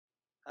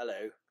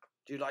Hello.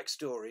 Do you like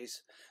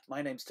stories?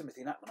 My name's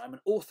Timothy Knapman. I'm an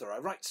author. I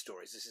write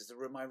stories. This is the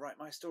room I write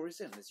my stories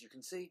in. As you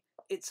can see,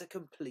 it's a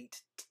complete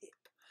tip.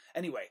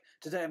 Anyway,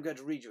 today I'm going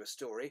to read you a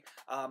story.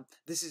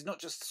 This is not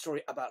just a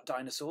story about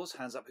dinosaurs.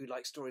 Hands up who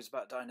likes stories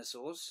about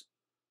dinosaurs.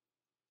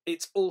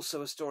 It's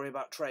also a story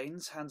about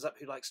trains. Hands up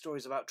who likes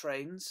stories about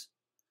trains.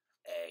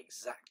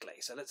 Exactly.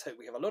 So let's hope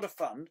we have a lot of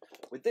fun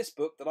with this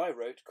book that I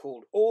wrote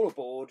called All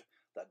Aboard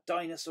the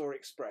Dinosaur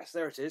Express.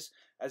 There it is.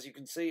 As you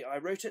can see, I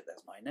wrote it.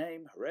 There's my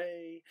name.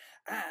 Hooray.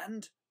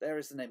 And there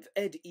is the name of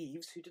Ed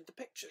Eaves, who did the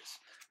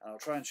pictures. And I'll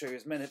try and show you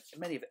as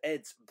many of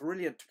Ed's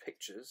brilliant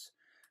pictures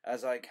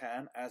as I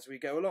can as we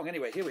go along.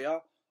 Anyway, here we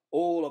are.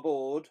 All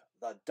aboard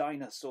the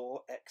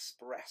Dinosaur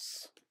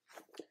Express.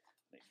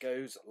 It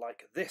goes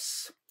like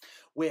this.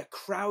 We're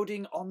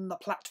crowding on the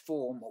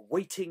platform,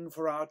 waiting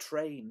for our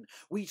train.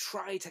 We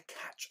try to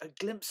catch a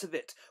glimpse of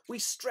it. We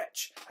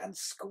stretch and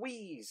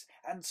squeeze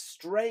and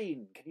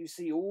strain. Can you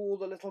see all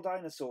the little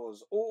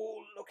dinosaurs,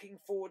 all looking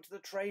forward to the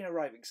train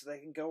arriving so they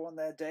can go on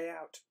their day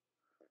out?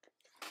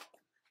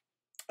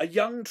 A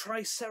young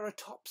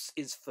Triceratops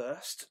is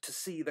first to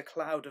see the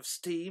cloud of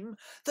steam.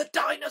 The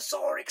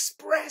Dinosaur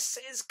Express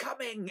is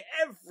coming!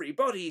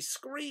 Everybody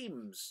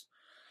screams.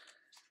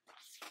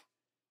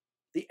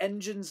 The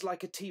engine's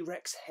like a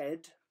T-Rex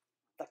head.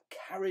 The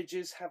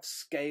carriages have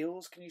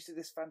scales. Can you see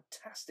this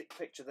fantastic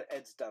picture that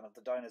Ed's done of the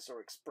Dinosaur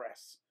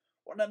Express?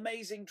 What an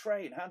amazing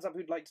train. Hands up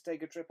who'd like to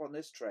take a trip on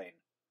this train.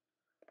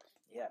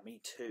 Yeah, me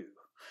too.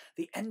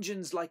 The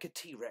engine's like a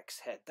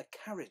T-Rex head. The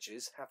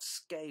carriages have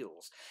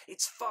scales.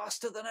 It's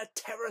faster than a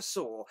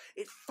pterosaur.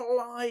 It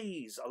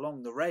flies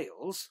along the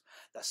rails.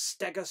 The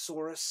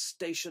Stegosaurus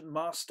station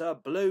master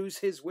blows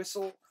his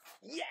whistle.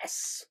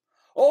 Yes!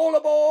 All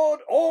aboard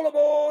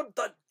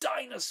the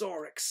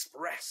Dinosaur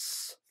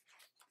Express.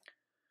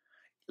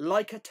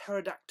 Like a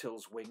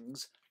pterodactyl's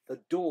wings,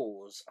 the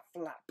doors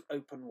flap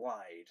open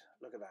wide.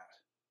 Look at that.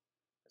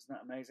 Isn't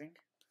that amazing?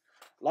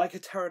 Like a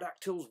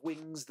pterodactyl's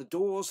wings, the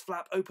doors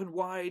flap open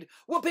wide.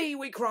 Whoopee,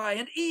 we cry,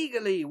 and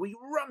eagerly we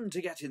run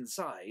to get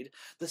inside.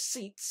 The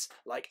seats,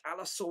 like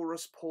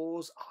Allosaurus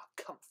paws,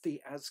 are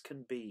comfy as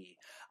can be.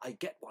 I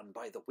get one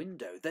by the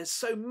window. There's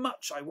so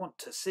much I want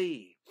to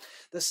see.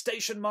 The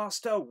station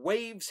master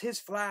waves his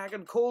flag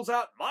and calls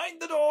out,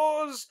 "Mind the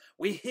doors!"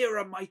 We hear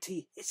a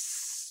mighty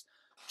hiss,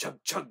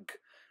 chug chug,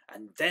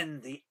 and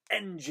then the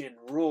engine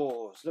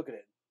roars. Look at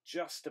it.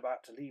 Just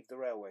about to leave the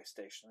railway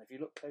station. If you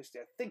look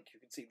closely, I think you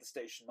can see the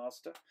station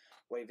master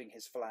waving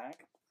his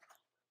flag.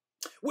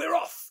 We're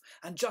off!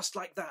 And just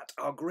like that,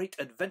 our great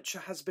adventure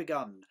has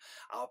begun.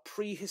 Our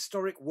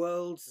prehistoric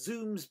world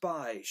zooms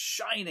by,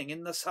 shining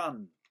in the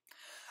sun.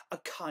 A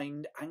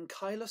kind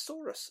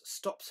ankylosaurus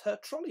stops her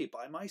trolley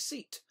by my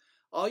seat.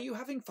 "Are you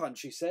having fun?"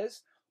 she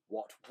says.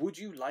 "What would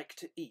you like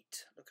to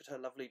eat?" Look at her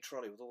lovely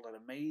trolley with all that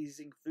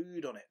amazing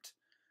food on it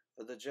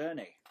for the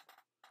journey.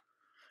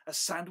 A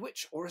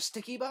sandwich or a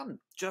sticky bun?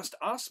 Just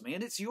ask me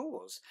and it's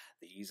yours.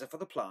 These are for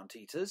the plant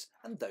eaters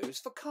and those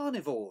for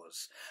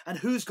carnivores. And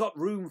who's got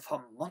room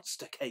for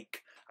monster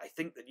cake? I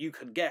think that you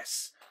can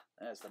guess.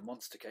 There's the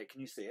monster cake. Can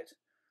you see it?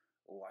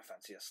 Oh, I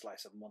fancy a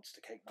slice of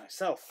monster cake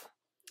myself.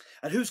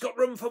 And who's got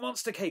room for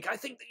monster cake? I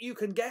think that you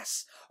can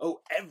guess.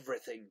 Oh,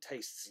 everything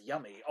tastes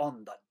yummy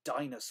on the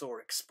Dinosaur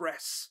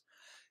Express.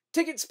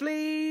 "Tickets,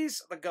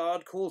 please," the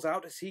guard calls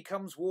out as he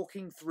comes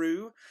walking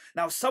through.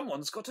 Now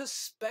someone's got a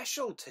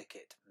special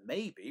ticket,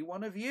 maybe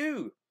one of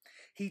you.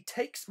 He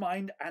takes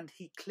mine and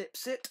he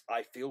clips it.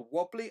 I feel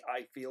wobbly,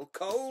 I feel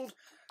cold.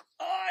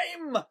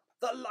 I'm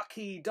the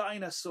lucky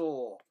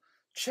dinosaur.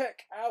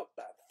 Check out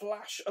that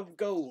flash of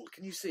gold.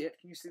 Can you see it?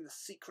 Can you see the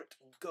secret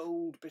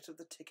gold bit of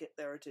the ticket?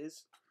 There it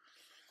is.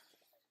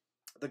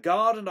 The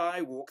guard and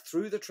I walk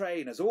through the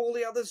train as all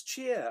the others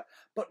cheer.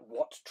 But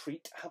what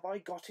treat have I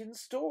got in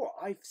store?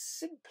 I've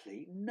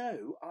simply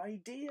no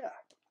idea.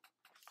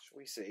 Shall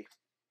we see?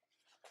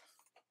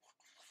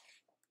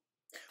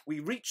 We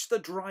reach the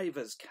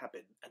driver's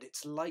cabin, and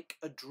it's like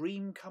a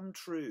dream come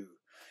true.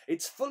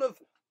 It's full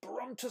of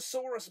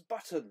Brontosaurus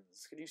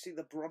buttons. Can you see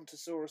the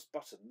Brontosaurus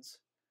buttons?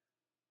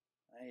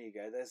 There you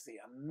go. There's the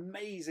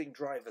amazing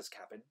driver's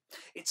cabin.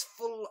 It's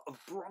full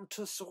of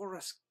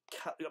Brontosaurus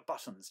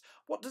buttons.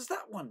 What does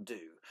that one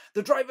do?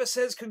 The driver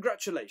says,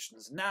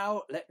 "Congratulations.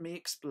 Now let me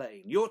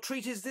explain. Your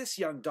treat is this,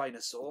 young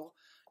dinosaur.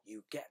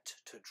 You get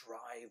to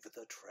drive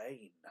the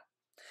train."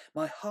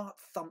 My heart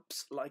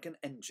thumps like an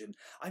engine.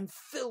 I'm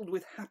filled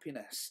with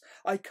happiness.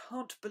 I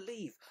can't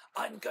believe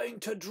I'm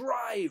going to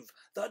drive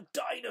the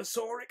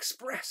Dinosaur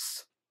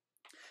Express.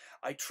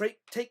 I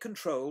take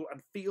control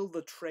and feel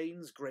the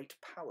train's great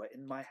power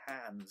in my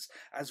hands,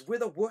 as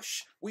with a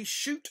whoosh we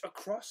shoot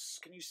across,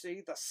 can you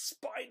see, the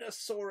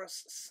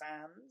Spinosaurus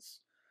sands?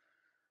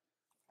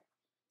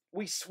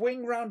 We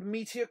swing round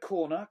Meteor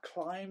Corner,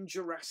 climb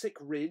Jurassic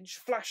Ridge,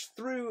 flash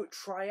through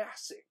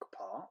Triassic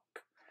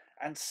Park,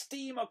 and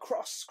steam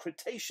across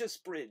Cretaceous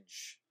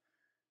Bridge.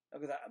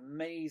 Look at that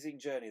amazing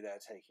journey they're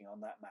taking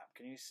on that map.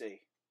 Can you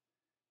see?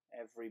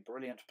 Every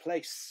brilliant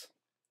place.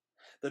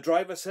 The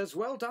driver says,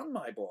 "Well done,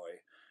 my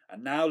boy."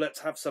 And now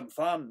let's have some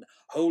fun.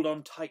 Hold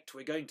on tight,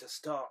 we're going to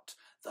start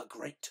the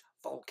Great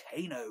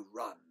Volcano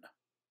Run.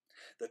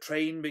 The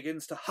train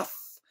begins to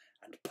huff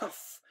and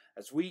puff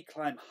as we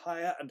climb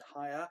higher and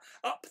higher,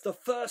 up the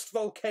first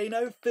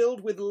volcano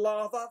filled with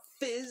lava,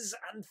 fizz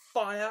and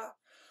fire.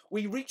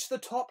 We reach the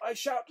top, I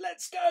shout,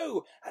 let's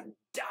go! And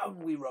down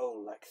we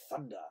roll like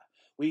thunder.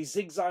 We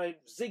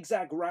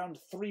zigzag round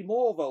 3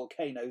 more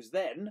volcanoes,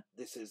 then,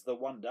 this is the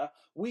wonder,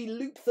 we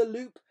loop the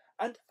loop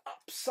and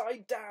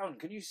upside down.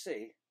 Can you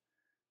see?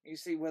 You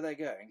see where they're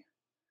going?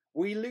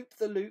 We loop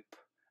the loop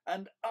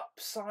and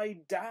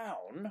upside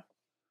down.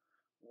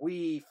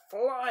 We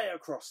fly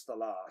across the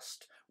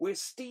last. We're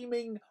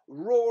steaming,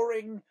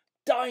 roaring,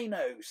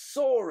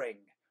 dinosaur-soaring,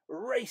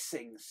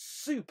 racing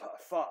super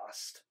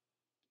fast.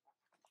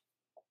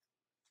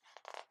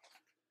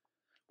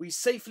 We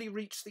safely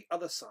reach the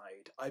other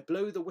side. I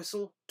blow the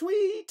whistle,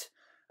 tweet,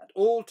 and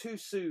all too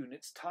soon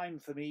it's time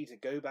for me to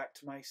go back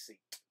to my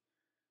seat.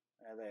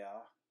 There they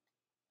are.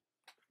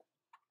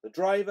 The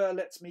driver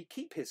lets me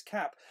keep his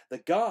cap. The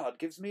guard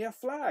gives me a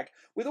flag.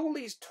 With all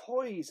these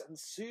toys and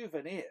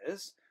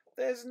souvenirs,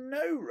 there's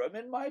no room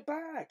in my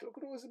bag. Look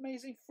at all those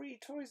amazing free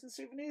toys and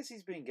souvenirs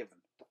he's been given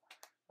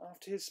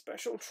after his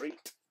special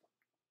treat.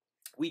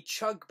 We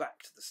chug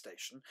back to the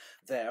station.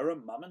 There are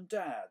Mum and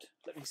Dad.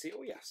 Let me see.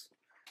 Oh, yes.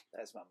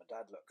 There's Mum and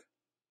Dad, look.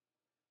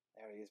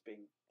 There he is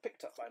being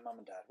picked up by Mum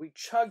and Dad. We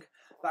chug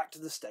back to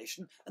the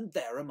station, and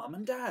there are Mum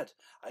and Dad.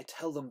 I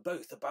tell them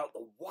both about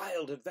the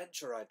wild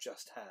adventure I've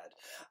just had.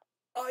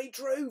 I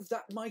drove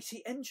that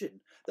mighty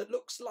engine that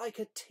looks like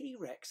a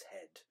T-Rex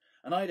head,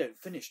 and I don't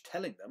finish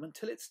telling them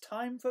until it's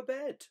time for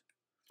bed.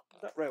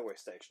 That railway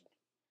station.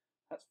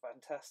 That's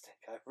fantastic.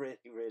 I really,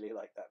 really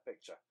like that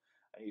picture.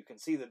 And you can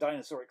see the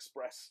Dinosaur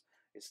Express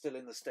is still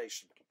in the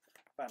station.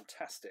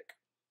 Fantastic.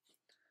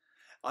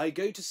 I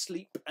go to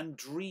sleep and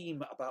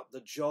dream about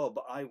the job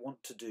I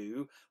want to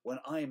do. When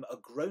I'm a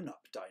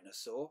grown-up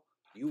dinosaur,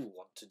 you'll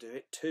want to do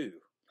it too.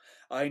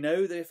 I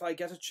know that if I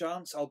get a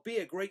chance, I'll be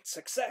a great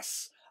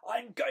success.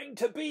 I'm going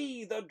to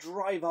be the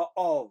driver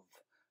of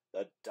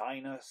the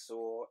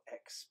Dinosaur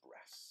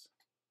Express.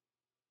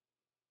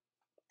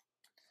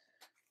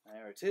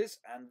 There it is,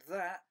 and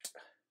that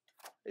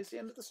is the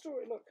end of the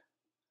story. Look,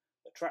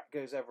 the track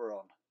goes ever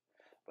on.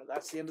 But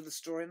that's the end of the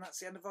story, and that's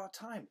the end of our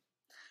time.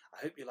 I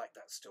hope you liked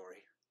that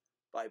story.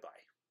 Bye-bye.